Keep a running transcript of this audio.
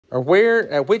Or where,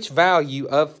 at which value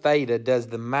of theta does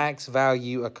the max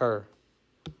value occur?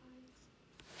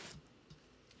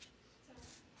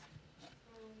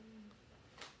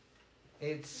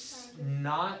 It's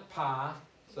not pi.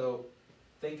 So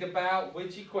think about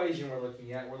which equation we're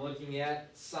looking at. We're looking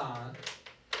at sine.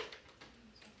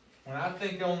 When I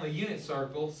think on the unit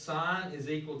circle, sine is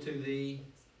equal to the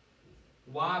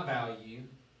y value.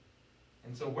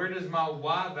 And so where does my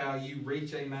y value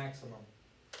reach a maximum?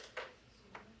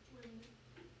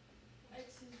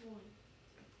 X is 1.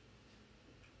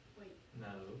 Wait. No.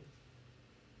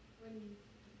 When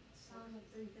sine of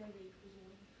 3 theta equals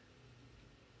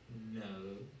 1.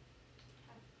 No.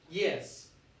 Yes.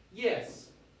 Yes.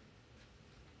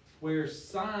 Where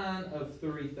sine of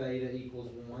 3 theta equals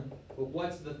 1. But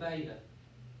what's the theta?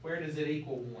 Where does it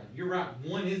equal 1? You're right.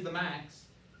 1 is the max.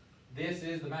 This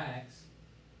is the max.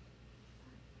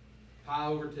 Pi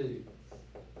over 2.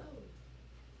 Oh.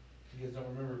 You guys don't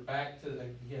remember back to,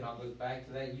 again, I'll go back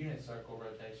to that unit circle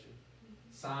rotation.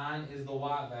 Sine is the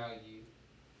y value.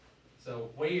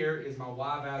 So where is my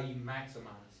y value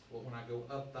maximized? Well, when I go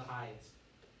up the highest,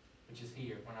 which is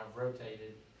here, when I've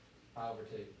rotated pi over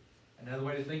 2. Another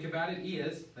way to think about it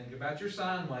is, think about your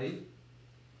sine wave.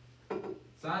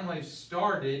 Sine wave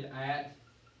started at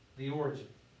the origin,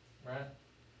 right?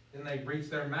 Then they reached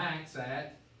their max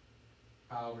at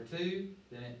pi over 2,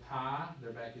 then at pi,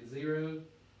 they're back at 0.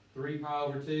 3 pi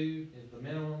over 2 is the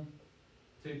minimum.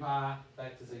 2 pi,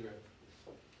 back to 0.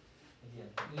 Again,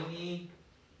 any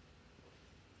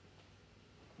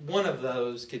one of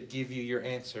those could give you your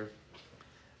answer.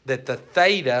 That the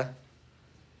theta,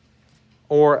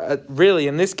 or really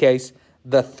in this case,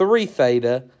 the 3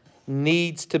 theta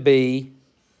needs to be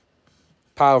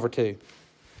pi over 2.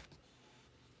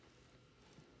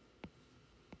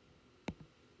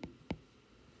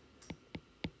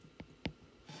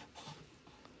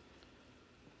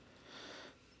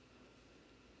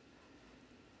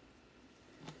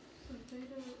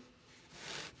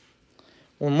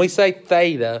 When we say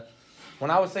theta,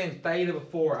 when I was saying theta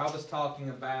before, I was talking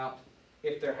about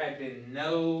if there had been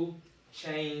no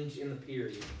change in the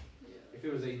period. If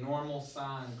it was a normal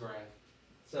sine graph.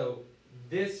 So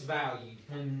this value,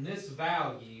 when this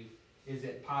value is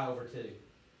at pi over 2,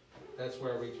 that's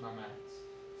where I reach my max.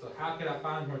 So how could I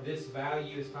find where this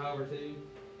value is pi over 2?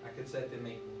 I could set them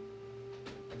equal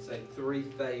and say 3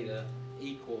 theta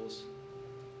equals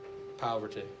pi over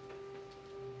 2.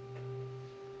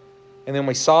 And then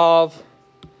we solve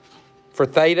for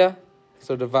theta.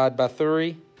 So divide by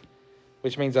 3,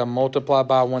 which means I multiply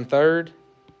by 1/3.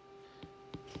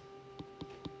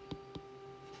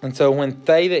 And so when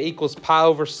theta equals pi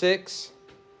over 6,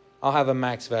 I'll have a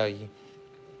max value.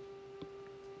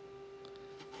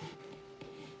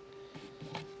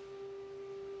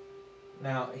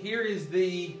 Now, here is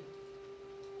the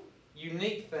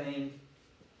unique thing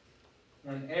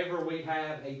whenever we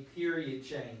have a period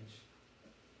change,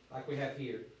 like we have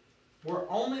here. We're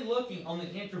only looking on the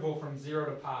interval from 0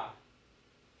 to pi.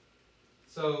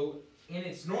 So, in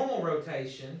its normal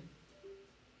rotation,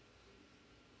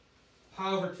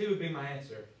 pi over 2 would be my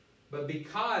answer. But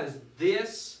because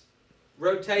this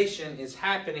rotation is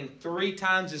happening 3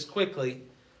 times as quickly,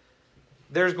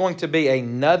 there's going to be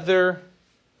another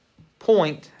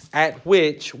point at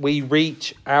which we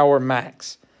reach our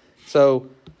max. So,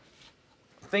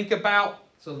 think about,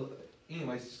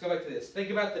 anyways, just go back to this.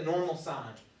 Think about the normal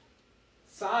sine.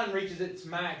 Sine reaches its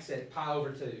max at pi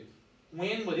over 2.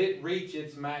 When would it reach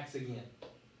its max again?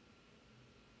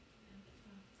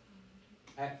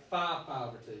 At 5 pi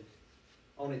over 2.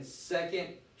 On its second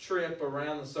trip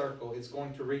around the circle, it's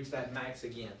going to reach that max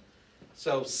again.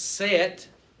 So set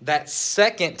that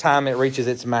second time it reaches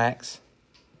its max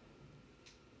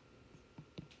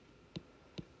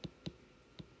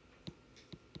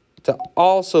to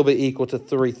also be equal to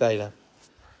 3 theta.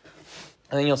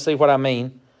 And then you'll see what I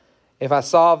mean. If I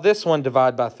solve this one,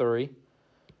 divide by 3,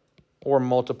 or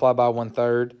multiply by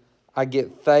 1/3, I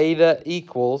get theta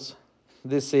equals,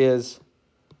 this is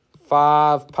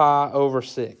 5 pi over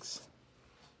 6.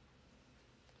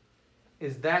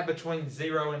 Is that between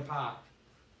 0 and pi?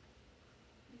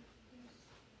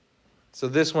 So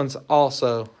this one's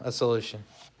also a solution.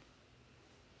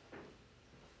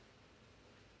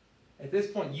 At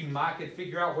this point, you might could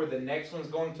figure out where the next one's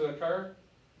going to occur.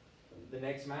 The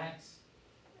next max.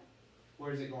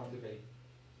 Where is it going to be?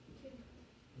 10.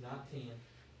 Not 10.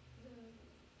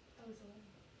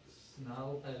 It's Not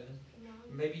 11. 9.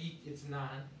 Maybe it's 9.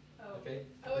 Oh. Okay.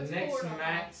 Oh, The it's next 4 now.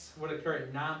 max would occur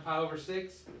at 9 pi over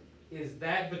 6. Is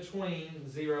that between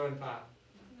 0 and pi?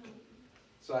 No.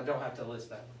 So I don't have to list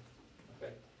that one.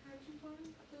 Okay. How'd you find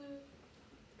the 9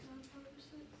 pi over 6?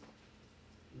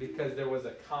 because there was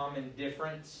a common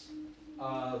difference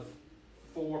of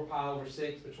 4 pi over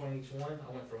 6 between each one.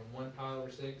 I went from 1 pi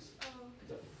over 6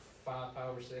 to 5 pi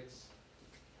over 6.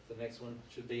 The next one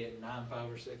should be at 9 pi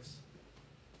over 6.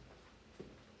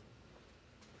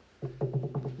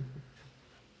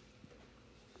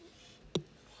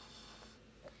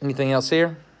 Anything else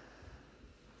here?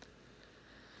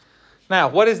 Now,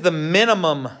 what is the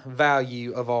minimum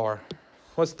value of R?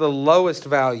 What's the lowest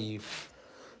value?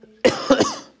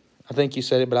 I think you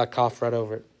said it, but I coughed right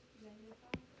over it.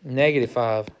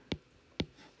 -5.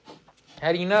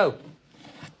 How do you know?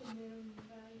 The minimum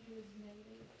value is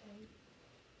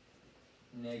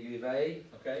 -8. -8.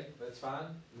 Okay, that's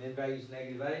fine. Min value is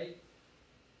 -8.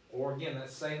 Or again, that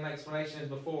same explanation as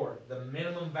before. The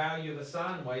minimum value of a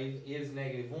sine wave is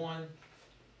 -1.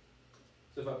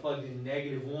 So if I plugged in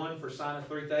 -1 for sine of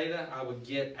 3 theta, I would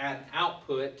get an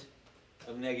output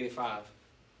of -5.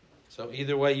 So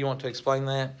either way you want to explain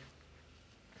that.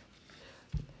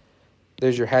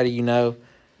 There's your how do you know.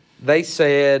 They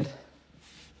said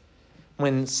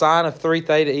when sine of 3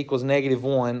 theta equals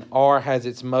 -1, R has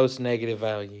its most negative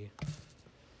value.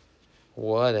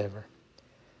 Whatever.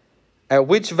 At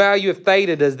which value of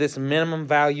theta does this minimum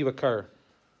value occur?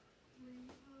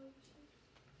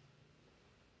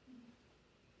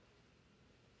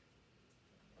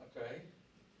 Okay.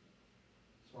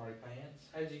 Smarty pants.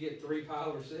 How'd you get 3 pi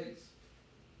over 6?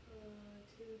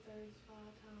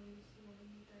 2/35 times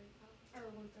 1/35, or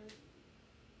 1/3.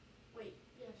 Wait,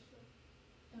 yes, sure.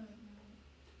 No.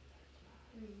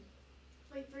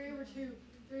 Wait, 3 over 2.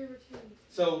 3 over 2.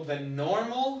 So the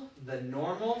normal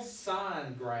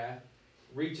sine graph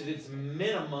reaches its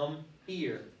minimum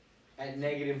here at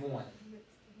 -1.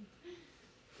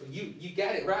 You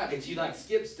got it right, but you like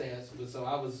skip steps. So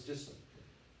I was just,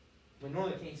 we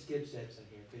normally can't skip steps in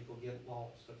here. People get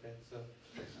lost. Okay, so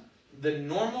the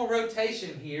normal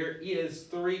rotation here is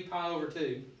 3 pi over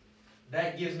 2.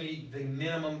 That gives me the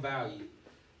minimum value.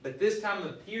 But this time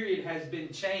the period has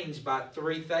been changed by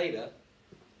 3 theta.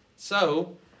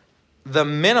 So the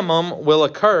minimum will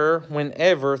occur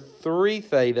whenever 3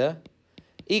 theta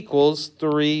equals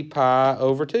 3 pi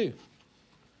over 2.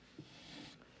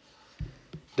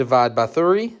 Divide by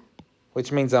 3,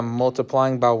 which means I'm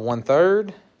multiplying by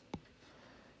 1/3.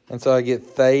 And so I get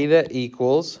theta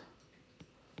equals,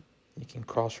 you can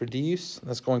cross reduce.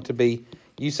 That's going to be,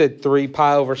 you said 3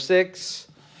 pi over 6.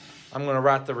 I'm going to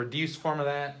write the reduced form of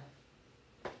that.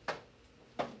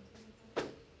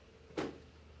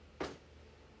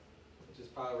 Which is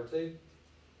pi over 2.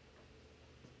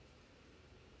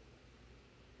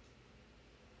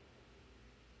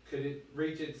 Could it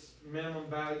reach its minimum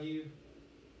value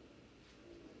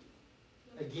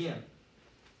again?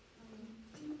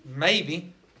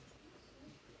 Maybe.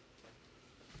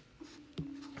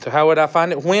 So how would I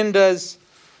find it? When does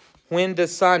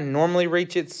sine normally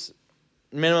reach its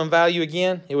minimum value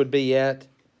again? It would be at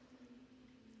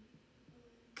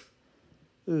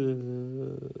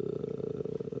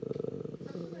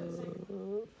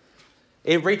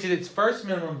it reaches its first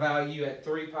minimum value at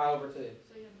 3 pi over 2.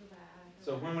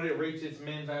 So when would it reach its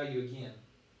min value again?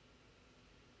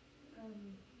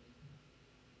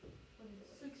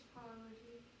 6 pi over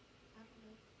 2. I don't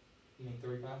know. You mean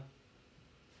 3 pi?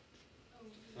 Oh,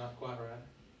 Not quite right.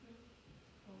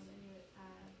 Oh, then you would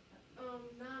add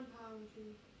 9 pi over 2.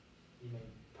 You mean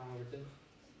pi over 2?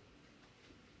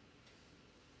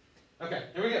 Okay,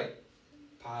 here we go.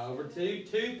 Pi over 2,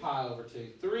 2 pi over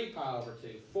 2, 3 pi over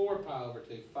 2, 4 pi over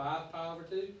 2, 5 pi over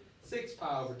 2, 6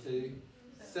 pi over 2,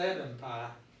 7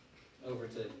 pi over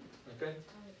 2. Okay?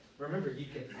 Remember, you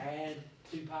can add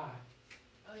 2 pi.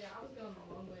 Oh yeah, I was going the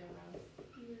wrong way around.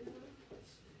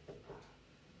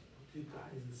 2 pi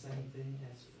is the same thing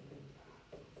as 4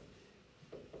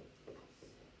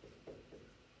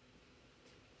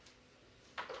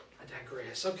 pi. I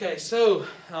digress. Okay, so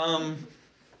I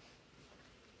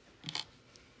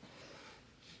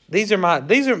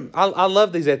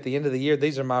love these at the end of the year.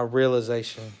 These are my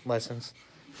realization lessons.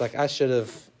 Like I shouldn't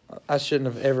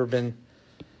have ever been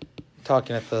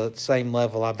talking at the same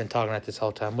level I've been talking at this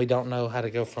whole time. We don't know how to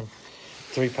go from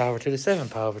 3 pi over 2 to 7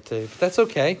 pi over 2. But that's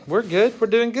okay. We're good. We're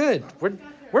doing good.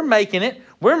 We're making it.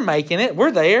 We're making it.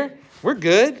 We're there. We're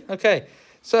good. Okay.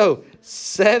 So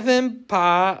 7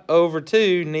 pi over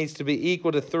 2 needs to be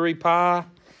equal to 3 pi.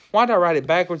 Why did I write it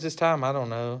backwards this time? I don't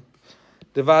know.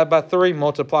 Divide by 3,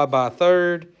 multiply by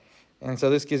 1/3. And so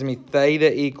this gives me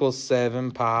theta equals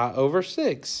 7 pi over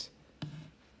 6.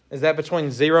 Is that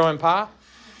between 0 and pi?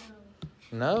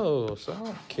 No, so I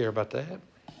don't care about that.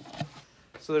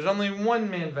 So there's only one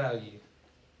min value.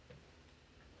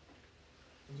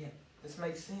 Yeah, this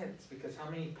makes sense because how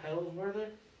many petals were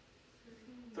there?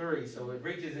 3. So it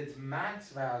reaches its max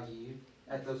value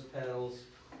at those petals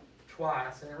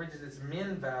twice, and it reaches its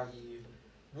min value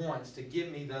once to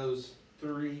give me those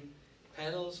 3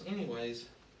 petals. Anyways,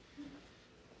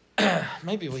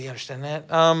 maybe we understand that.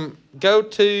 Go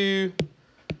to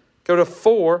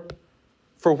 4.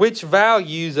 For which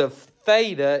values of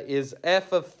theta is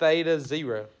f of theta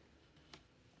 0?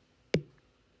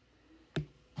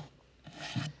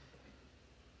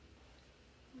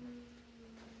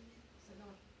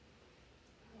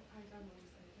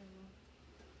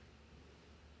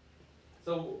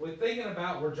 So we're thinking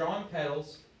about, we're drawing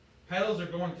petals. Petals are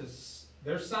going to,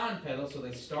 they're sine petals, so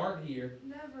they start here.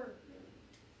 Never.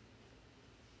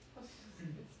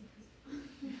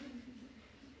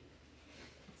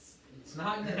 It's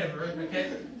not never,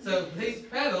 okay? So these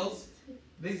petals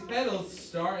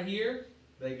start here,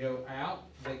 they go out,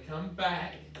 they come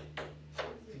back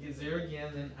to get 0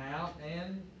 again, then out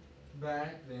and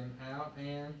back, then out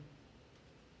and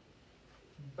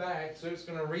back. So it's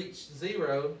going to reach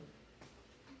 0.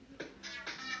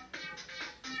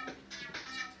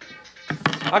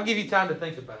 I'll give you time to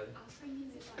think about it.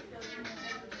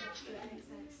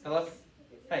 Hello?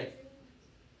 Hey.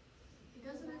 It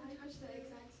doesn't ever touch the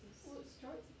x-axis. Well, it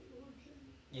starts at the origin.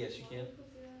 Yes, you can.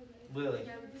 Lily.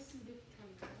 Yeah, but this is a different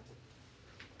kind of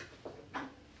graph.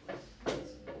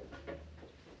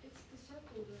 It's the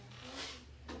circle graph,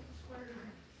 not the square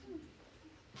graph.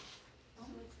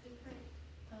 So it's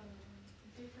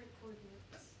different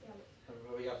coordinates.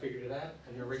 Yeah. Y'all figured it out?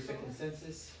 Have you reached a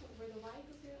consensus? Where the y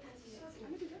equals 0, that's the x. I'm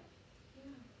gonna do that.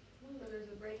 Yeah. So there's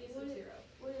a radius of 0.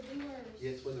 Where the bars.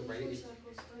 Yes, where the radius.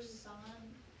 First sine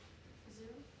 0.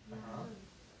 Uh-huh.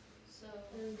 So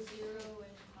 0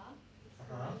 and pi.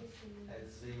 Uh-huh.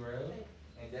 That's 0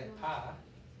 and that pi.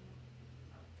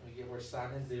 We get where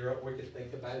sine is 0. We could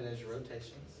think about it as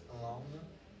rotations along the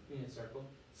unit circle.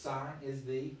 Sine is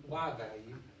the y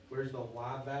value. Where's the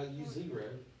y value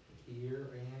 0? Here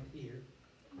and here,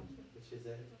 which is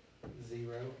at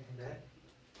 0 and at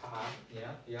pi.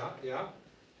 Yeah.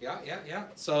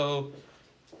 So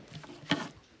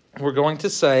we're going to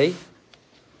say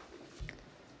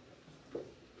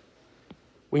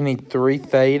we need 3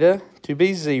 theta to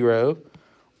be 0,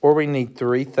 or we need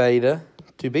 3 theta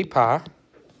to be pi.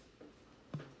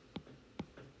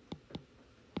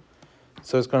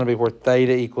 So it's going to be where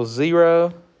theta equals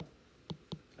 0,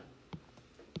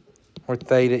 where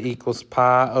theta equals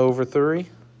pi over 3.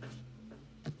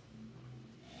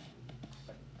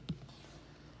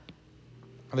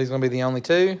 Are these going to be the only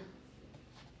 2?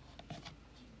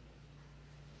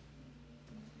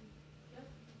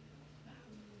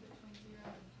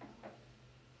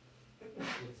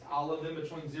 It's all of them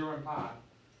between 0 and pi.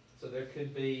 So there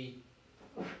could be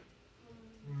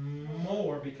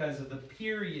more because of the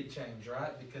period change,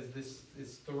 right? Because this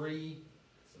is 3,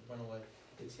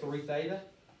 it's 3 theta.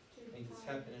 Means it's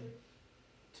happening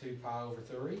 2 pi over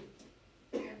 3.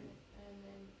 And then,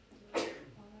 well,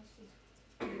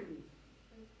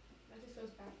 that just goes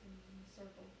back in the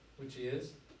circle. Which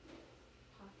is?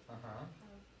 Pi. Uh-huh.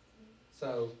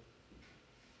 So,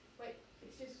 wait,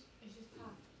 it's just pi.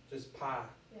 just pi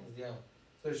Yeah. is the only.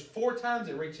 So there's 4 times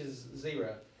it reaches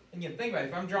 0. Again, think about it.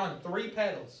 If I'm drawing 3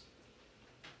 petals,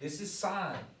 this is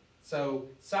sine. So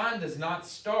sine does not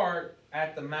start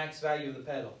at the max value of the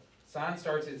petal. Sine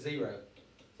starts at 0.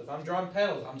 So if I'm drawing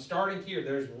petals, I'm starting here.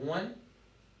 There's 1,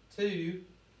 2,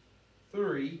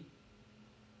 3,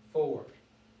 4.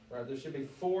 Right? There should be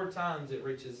 4 times it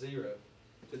reaches 0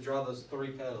 to draw those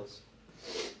 3 petals.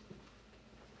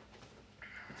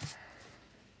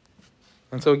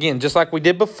 And so again, just like we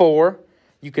did before,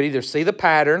 you could either see the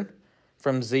pattern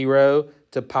from 0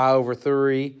 to pi over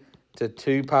 3 to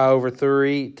 2 pi over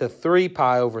 3 to 3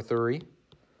 pi over 3.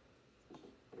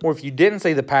 Or if you didn't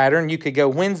see the pattern, you could go,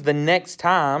 when's the next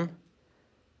time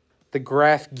the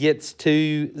graph gets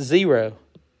to 0?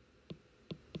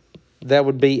 That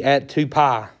would be at 2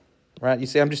 pi, right? You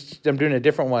see, I'm doing it a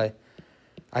different way.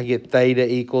 I get theta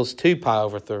equals 2 pi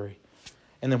over 3.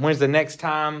 And then when's the next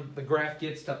time the graph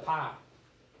gets to pi?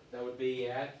 That would be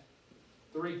at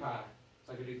 3 pi.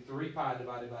 So I could do 3 pi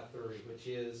divided by 3, which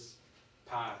is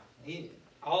pi.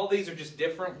 All these are just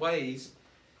different ways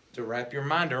to wrap your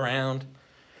mind around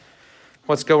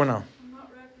what's going on. I'm not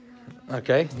wrapping my mind.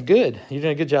 Okay, good. You're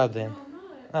doing a good job then. No,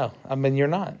 I'm not. Oh, I mean, you're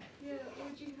not. Yeah,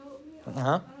 would you help me? Uh-huh.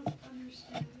 I don't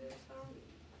understand it.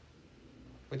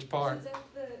 Which part? Is that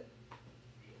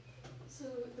so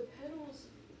the petals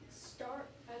start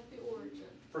at the origin.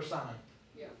 For sine.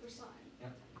 Yeah, for sine.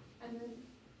 Yep. And then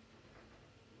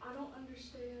I don't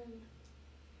understand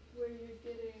where you're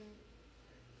getting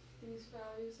these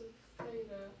values of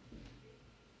theta.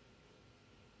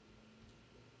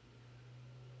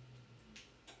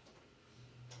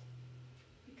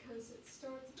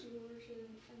 the origin,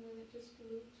 and then it just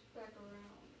loops back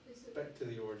around. Is it? Back to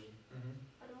the origin.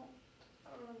 I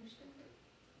don't understand it.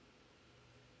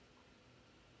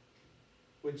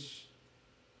 Which,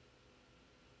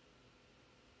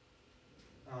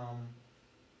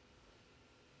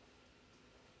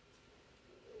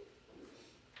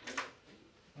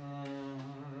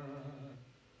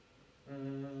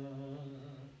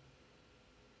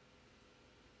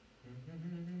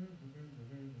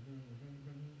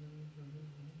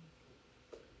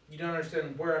 you don't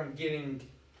understand where I'm getting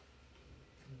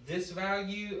this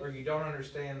value, or you don't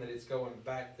understand that it's going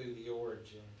back through the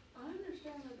origin? I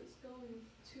understand that it's going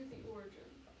to the origin.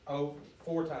 Oh,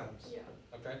 4 times. Yeah,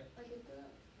 Okay. I get that.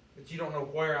 But you don't know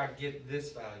where I get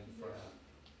this value from. Yeah.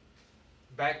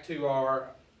 Back to our,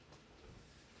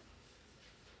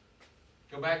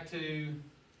 go back to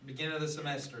beginning of the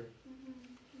semester.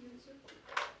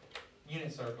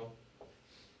 Unit circle.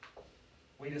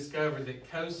 We discovered that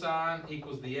cosine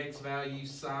equals the x value,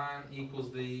 sine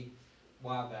equals the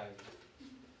y value.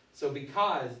 So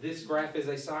because this graph is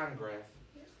a sine graph,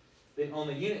 then on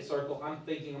the unit circle, I'm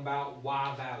thinking about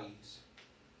y values.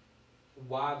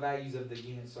 Y values of the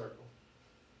unit circle.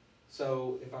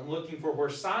 So if I'm looking for where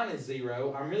sine is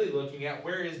 0, I'm really looking at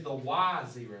where is the y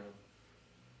 0.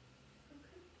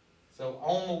 So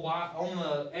on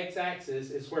the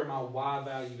x-axis is where my y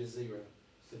value is 0.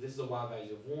 So this is a y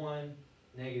value of 1,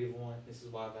 negative 1. This is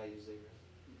y value 0.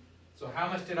 So how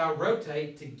much did I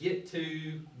rotate to get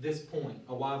to this point,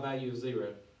 a y value of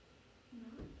 0?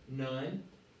 None.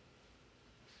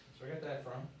 So I got that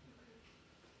from.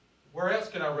 Where else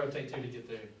could I rotate to get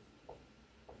there?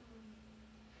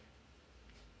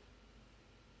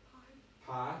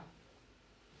 Pi.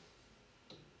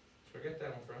 So I got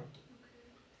that one from.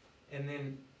 And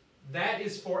then that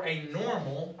is for a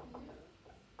normal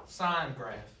sine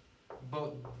graph.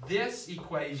 But this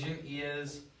equation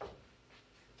is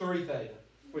 3 theta,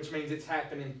 which means it's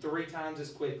happening 3 times as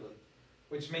quickly.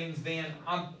 Which means then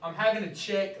I'm having to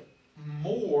check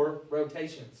more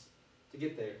rotations to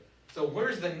get there. So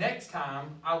where's the next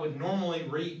time I would normally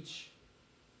reach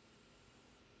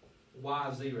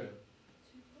y 0?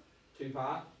 2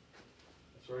 pi.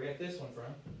 That's where I got this one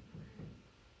from.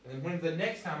 And then when's the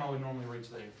next time I would normally reach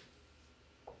there?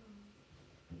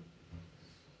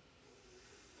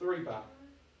 3 pi.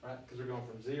 Right? Because we're going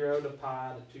from 0 to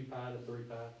pi to 2 pi to 3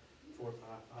 pi, 4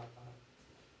 pi, 5 pi.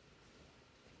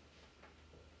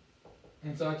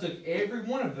 And so I took every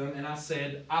one of them and I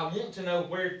said, I want to know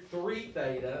where 3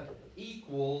 theta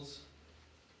equals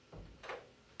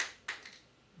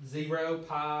 0,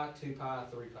 pi, 2 pi,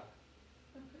 3 pi.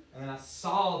 And then I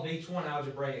solve each one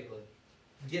algebraically.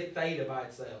 Get theta by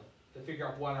itself to figure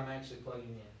out what I'm actually plugging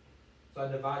in. So I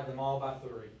divide them all by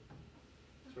 3.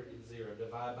 So we get 0.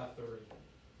 Divide by 3.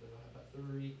 Divide by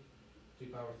 3. 2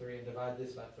 pi over 3. And divide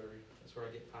this by 3. That's where I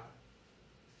get pi.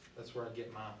 That's where I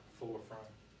get my 4 from.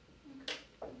 Okay,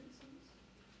 that makes sense.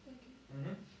 Thank you.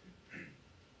 Mm-hmm.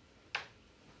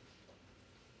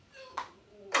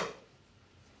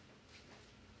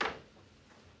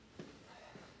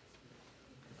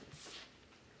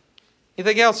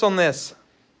 Anything else on this?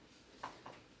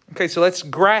 Okay, so let's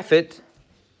graph it.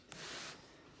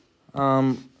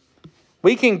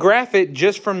 We can graph it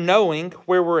just from knowing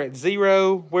where we're at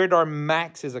 0, where do our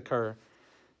maxes occur.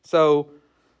 So,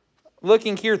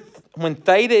 looking here, when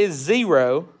theta is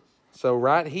 0, so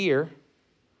right here,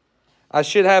 I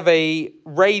should have a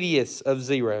radius of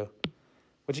 0,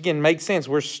 which again makes sense.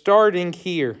 We're starting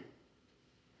here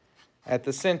at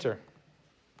the center.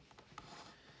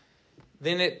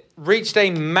 Then it reached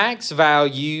a max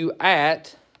value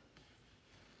at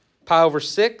pi over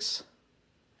 6.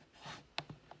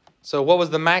 So what was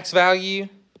the max value?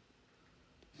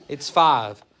 It's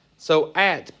 5. So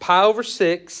at pi over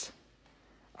 6,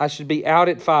 I should be out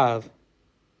at 5.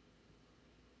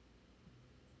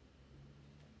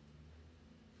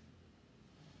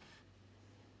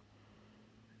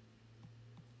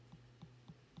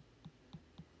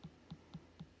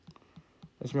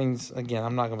 Which means, again,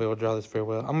 I'm not going to be able to draw this very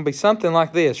well. I'm going to be something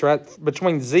like this, right?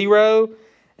 Between 0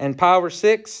 and pi over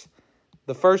 6,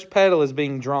 the first petal is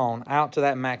being drawn out to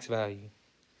that max value.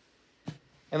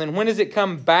 And then when does it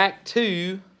come back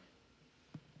to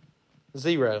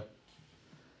 0?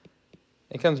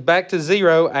 It comes back to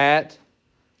 0 at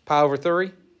pi over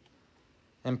 3.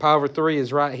 And pi over 3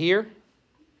 is right here.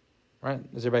 Right?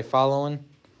 Is everybody following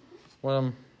what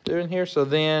I'm doing here? So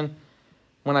then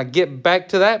when I get back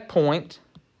to that point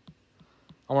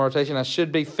on my rotation, I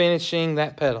should be finishing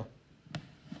that petal.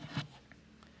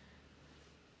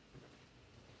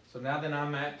 So now then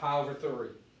I'm at pi over 3.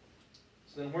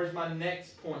 So then where's my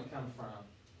next point come from?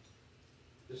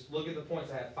 Just look at the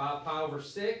points I have. 5 pi over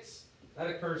 6, that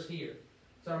occurs here.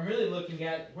 So I'm really looking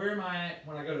at where am I at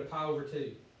when I go to pi over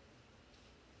 2.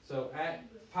 So at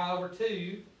pi over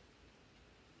 2,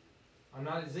 I'm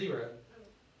not at 0.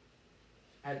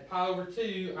 At pi over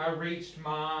 2, I reached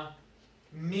my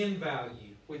min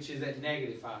value, which is at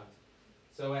 -5.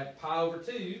 So at pi over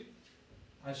 2,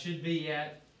 I should be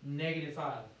at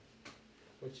 -5,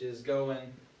 which is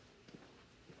going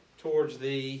towards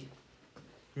the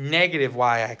negative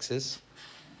y-axis.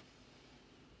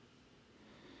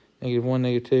 -1,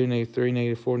 -2, -3,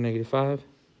 -4, -5.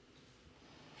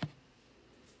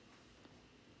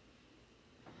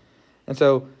 And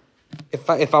so if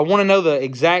I want to know the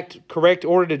exact correct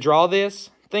order to draw this,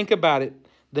 think about it.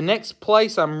 The next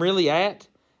place I'm really at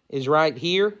is right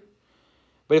here.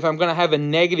 But if I'm going to have a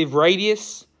negative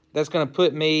radius, that's going to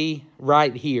put me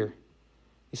right here.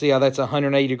 You see how that's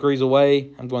 180 degrees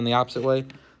away? I'm going the opposite way.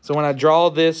 So when I draw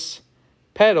this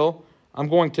pedal, I'm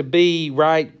going to be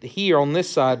right here on this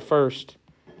side first,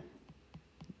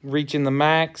 reaching the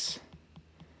max,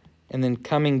 and then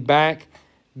coming back,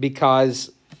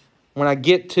 because when I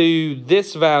get to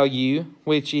this value,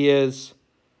 which is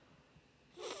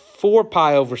 4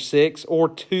 pi over 6 or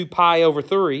 2 pi over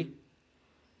 3,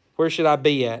 where should I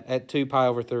be at 2 pi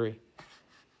over 3?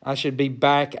 I should be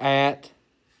back at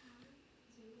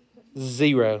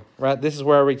 0, right? This is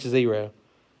where I reached 0,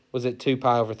 was at 2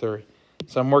 pi over 3.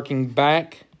 So I'm working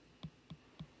back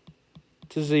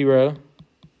to 0,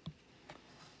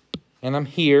 and I'm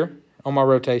here on my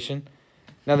rotation.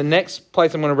 Now the next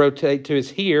place I'm going to rotate to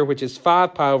is here, which is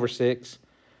 5 pi over 6.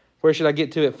 Where should I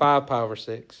get to at 5 pi over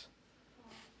 6?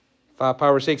 5 pi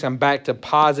over 6, I'm back to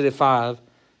positive 5.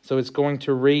 So it's going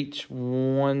to reach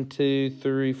 1, 2,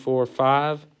 3, 4,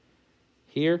 5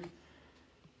 here.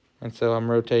 And so I'm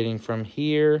rotating from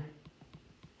here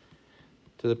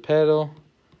to the pedal.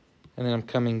 And then I'm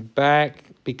coming back,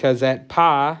 because at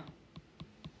pi,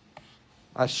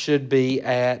 I should be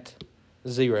at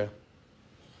 0.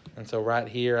 And so right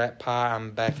here at pi,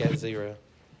 I'm back at 0.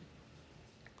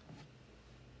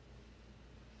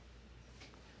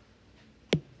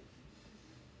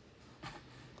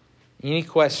 Any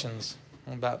questions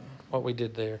about what we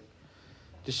did there?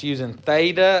 Just using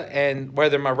theta and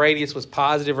whether my radius was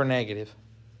positive or negative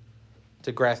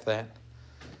to graph that.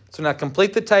 So now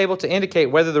complete the table to indicate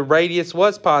whether the radius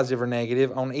was positive or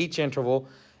negative on each interval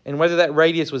and whether that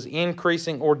radius was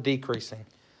increasing or decreasing.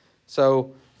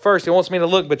 So first, it wants me to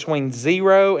look between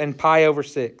 0 and pi over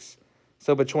 6.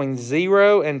 So between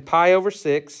 0 and pi over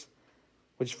 6,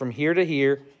 which is from here to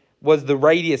here, was the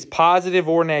radius positive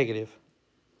or negative?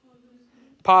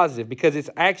 Positive, because it's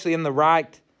actually in the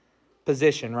right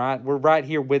position, right? We're right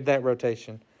here with that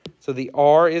rotation. So the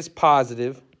R is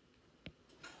positive.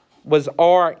 Was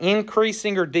R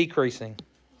increasing or decreasing?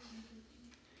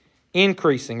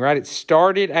 Increasing, right? It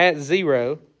started at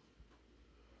 0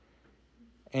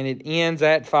 and it ends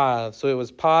at 5. So it was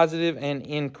positive and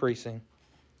increasing.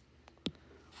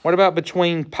 What about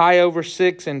between pi over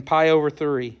 6 and pi over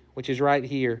 3, which is right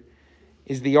here?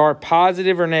 Is the R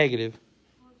positive or negative?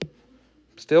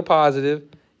 Still positive.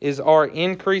 Is R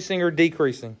increasing or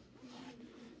decreasing?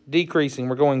 Decreasing.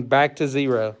 We're going back to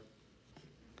 0.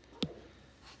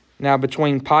 Now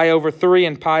between pi over 3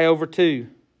 and pi over 2,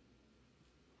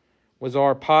 was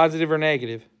R positive or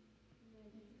negative?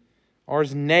 R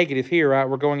is negative here, right?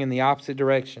 We're going in the opposite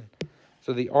direction.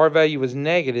 So the R value was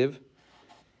negative.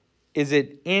 Is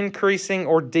it increasing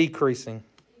or decreasing?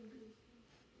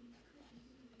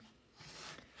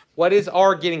 What is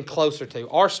R getting closer to?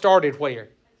 R started where?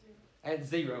 At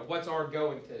 0. What's R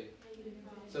going to?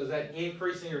 So is that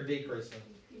increasing or decreasing?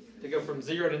 To go from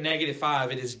 0 to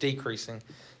 -5, it is decreasing.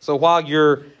 So while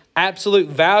your absolute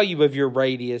value of your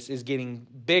radius is getting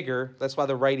bigger, that's why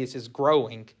the radius is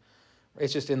growing.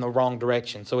 It's just in the wrong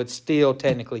direction. So it's still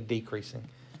technically decreasing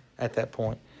at that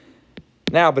point.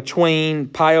 Now, between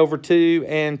pi over 2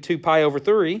 and 2 pi over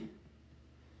 3,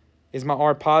 is my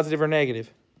R positive or negative?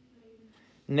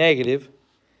 Negative.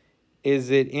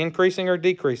 Is it increasing or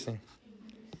decreasing?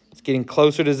 It's getting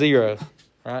closer to 0,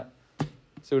 right?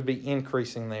 So it would be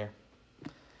increasing there.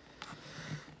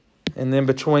 And then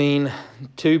between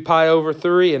 2 pi over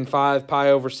 3 and 5 pi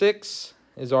over 6,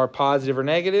 is R positive or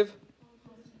negative?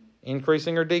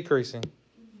 Increasing or decreasing?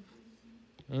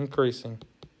 Increasing.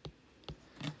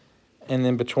 And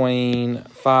then between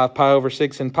 5 pi over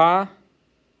 6 and pi,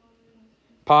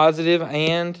 positive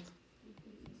and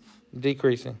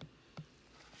decreasing.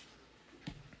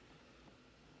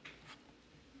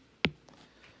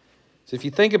 So if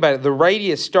you think about it, the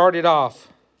radius started off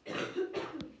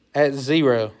at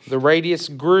 0. The radius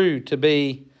grew to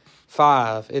be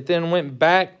 5. It then went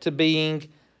back to being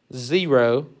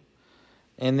 0,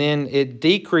 and then it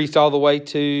decreased all the way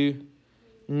to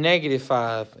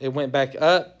 -5. It went back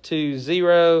up to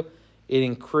 0, it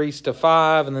increased to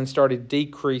 5, and then started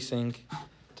decreasing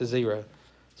to 0.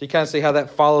 So you kind of see how that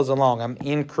follows along. I'm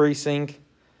increasing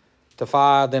to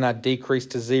 5, then I decrease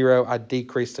to 0, I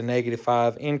decrease to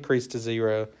 -5, increase to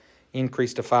 0,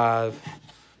 increase to 5,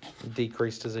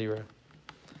 decrease to 0.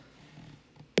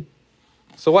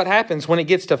 So what happens when it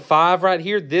gets to 5 right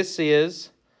here? This is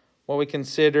what we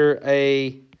consider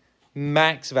a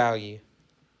max value.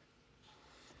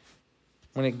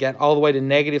 When it got all the way to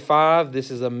 -5, this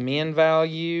is a min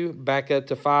value. Back up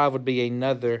to 5 would be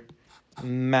another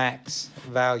max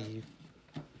value.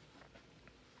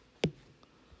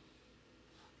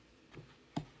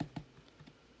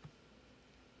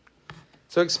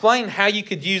 So explain how you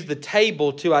could use the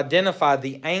table to identify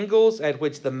the angles at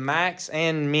which the max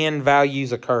and min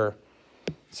values occur.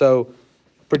 So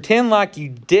pretend like you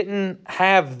didn't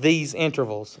have these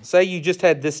intervals. Say you just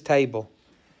had this table.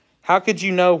 How could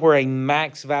you know where a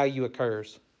max value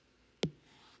occurs?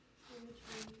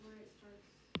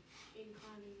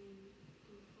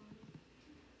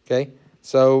 Okay,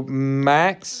 so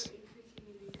max,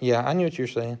 yeah, I knew what you were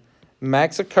saying.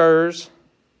 Max occurs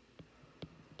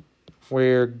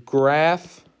where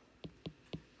graph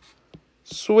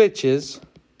switches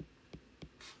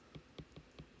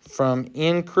from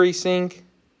increasing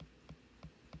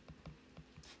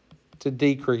to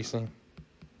decreasing.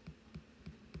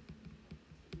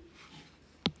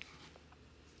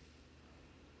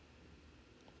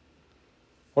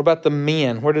 What about the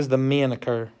min? Where does the min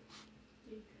occur?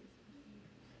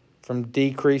 From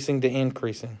decreasing to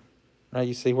increasing. Right,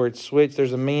 you see where it's switched,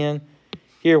 there's a min.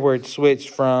 Here where it's switched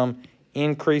from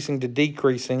increasing to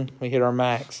decreasing, we hit our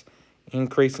max.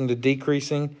 Increasing to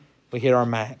decreasing, we hit our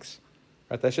max.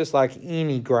 Right, that's just like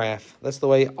any graph. That's the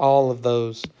way all of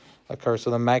those occur. So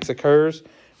the max occurs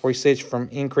where we switch from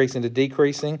increasing to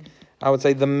decreasing. I would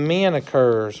say the min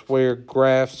occurs where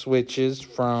graph switches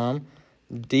from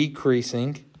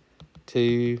decreasing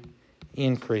to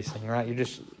increasing. Right, you're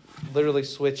just literally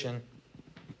switching.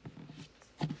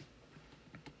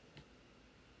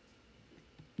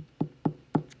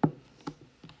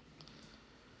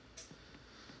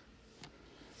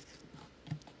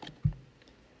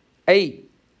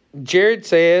 Jared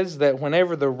says that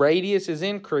whenever the radius is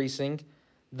increasing,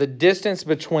 the distance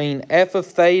between f of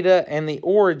theta and the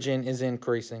origin is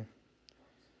increasing.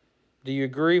 Do you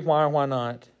agree? Why or why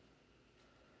not?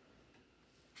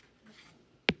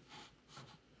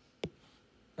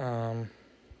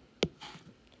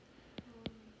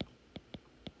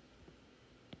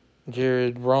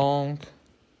 Jared, wrong.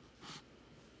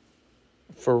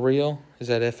 For real? Is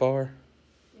that FR?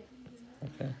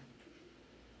 Okay.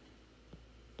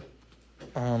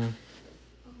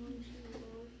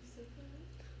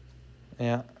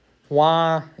 Yeah.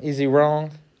 Why is he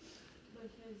wrong?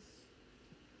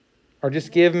 Or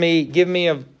just give me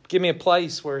a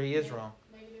place where he is wrong.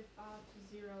 -5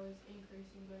 to 0 is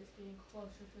increasing, but it's getting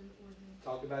closer to the origin.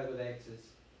 Talk about it with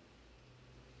x's.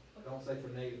 Don't say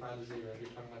from -5 to 0. You're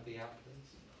talking about the outputs.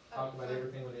 Talk about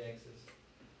everything with the x's.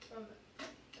 From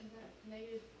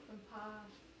pi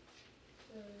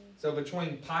to... So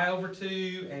between pi over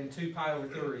 2 and 2 pi over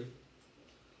 3,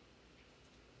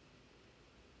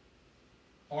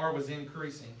 r was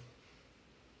increasing.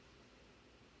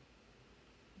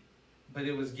 But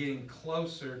it was getting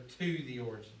closer to the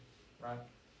origin, right?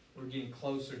 We're getting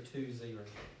closer to 0.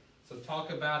 So talk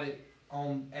about it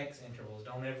on x intervals.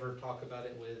 Don't ever talk about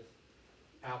it with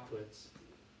outputs.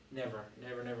 Never.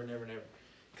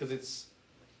 Because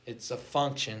it's a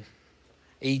function.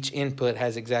 Each input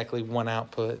has exactly one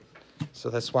output. So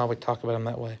that's why we talk about them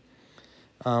that way.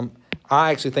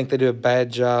 I actually think they do a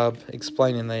bad job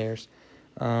explaining theirs.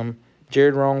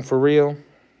 Jared, wrong for real.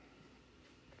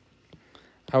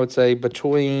 I would say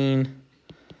between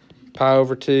pi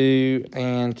over 2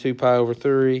 and 2 pi over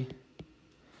 3.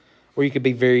 Or you could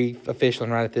be very official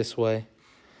and write it this way.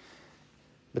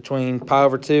 Between pi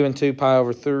over 2 and 2 pi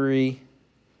over 3,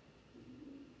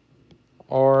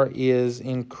 r is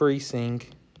increasing,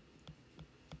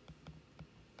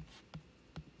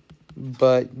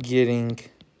 but getting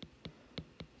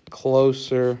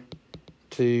closer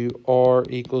to r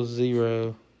equals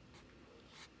 0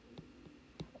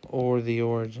 or the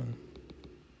origin.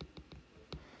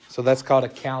 So that's called a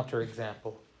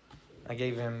counterexample. I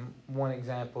gave him one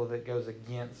example that goes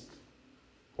against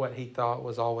what he thought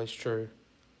was always true.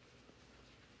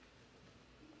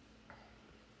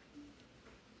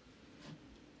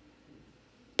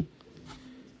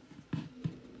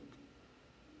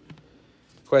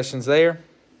 Questions there?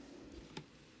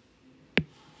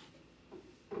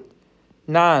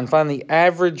 9, find the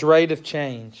average rate of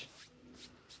change.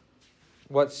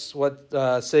 What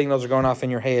signals are going off in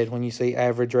your head when you see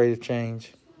average rate of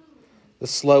change? The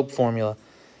slope formula.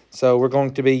 So we're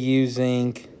going to be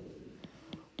using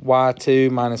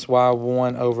y2 minus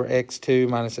y1 over x2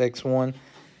 minus x1.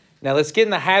 Now let's get in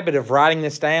the habit of writing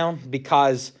this down,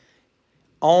 because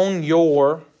on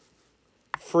your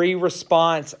free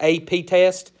response AP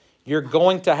test, you're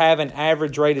going to have an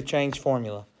average rate of change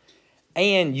formula.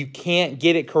 And you can't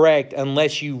get it correct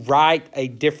unless you write a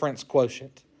difference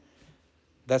quotient.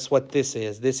 That's what this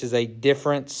is. This is a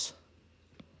difference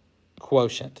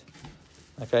quotient.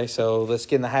 Okay, so let's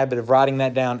get in the habit of writing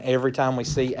that down every time we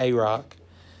see a rock.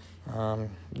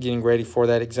 Getting ready for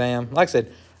that exam. Like I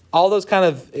said, all those kind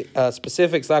of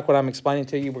specifics, like what I'm explaining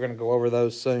to you, we're going to go over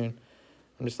those soon.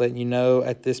 I'm just letting you know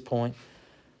at this point.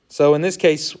 So in this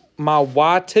case, my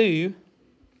y2,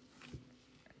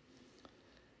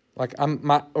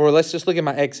 or let's just look at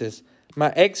my x's.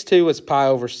 My x2 is pi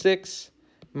over 6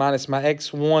 minus my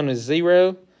x1 is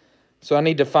 0. So I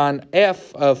need to find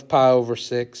f of pi over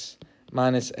 6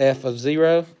 minus f of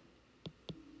 0.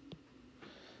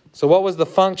 So what was the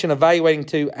function evaluating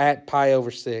to at pi over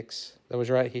 6? That was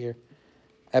right here.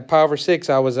 At pi over 6,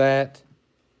 I was at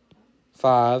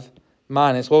 5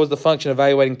 minus, what was the function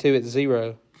evaluating to at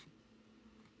 0?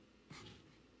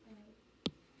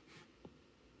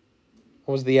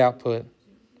 What was the output?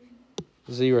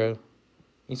 0.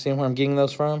 You see where I'm getting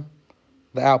those from?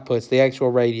 The outputs, the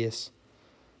actual radius.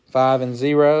 5 and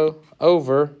 0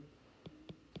 over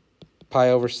pi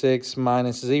over 6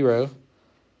 minus 0.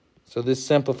 So this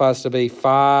simplifies to be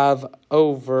 5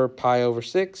 over pi over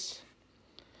 6,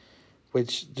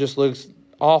 which just looks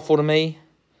awful to me.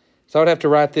 So I would have to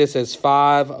write this as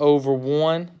 5 over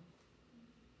 1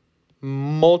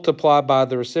 multiplied by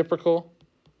the reciprocal,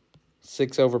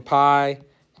 6 over pi,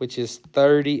 which is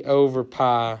 30 over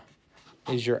pi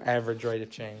is your average rate of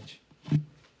change.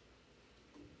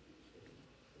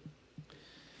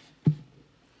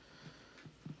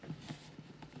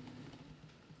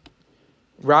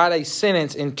 Write a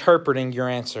sentence interpreting your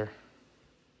answer.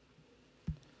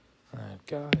 Oh,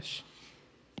 gosh.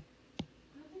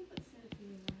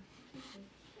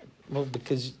 Well,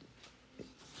 because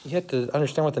you have to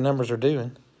understand what the numbers are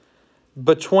doing.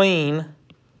 Between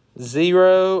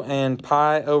 0 and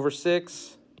pi over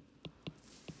 6,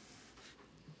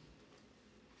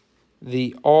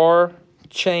 the R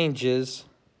changes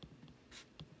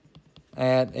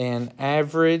at an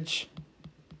average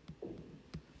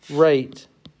rate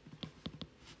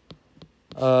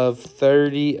of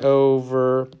 30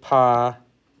 over pi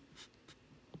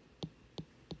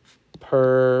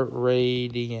per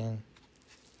radian.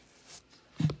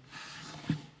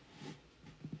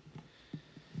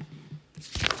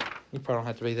 You probably don't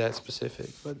have to be that specific,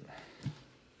 but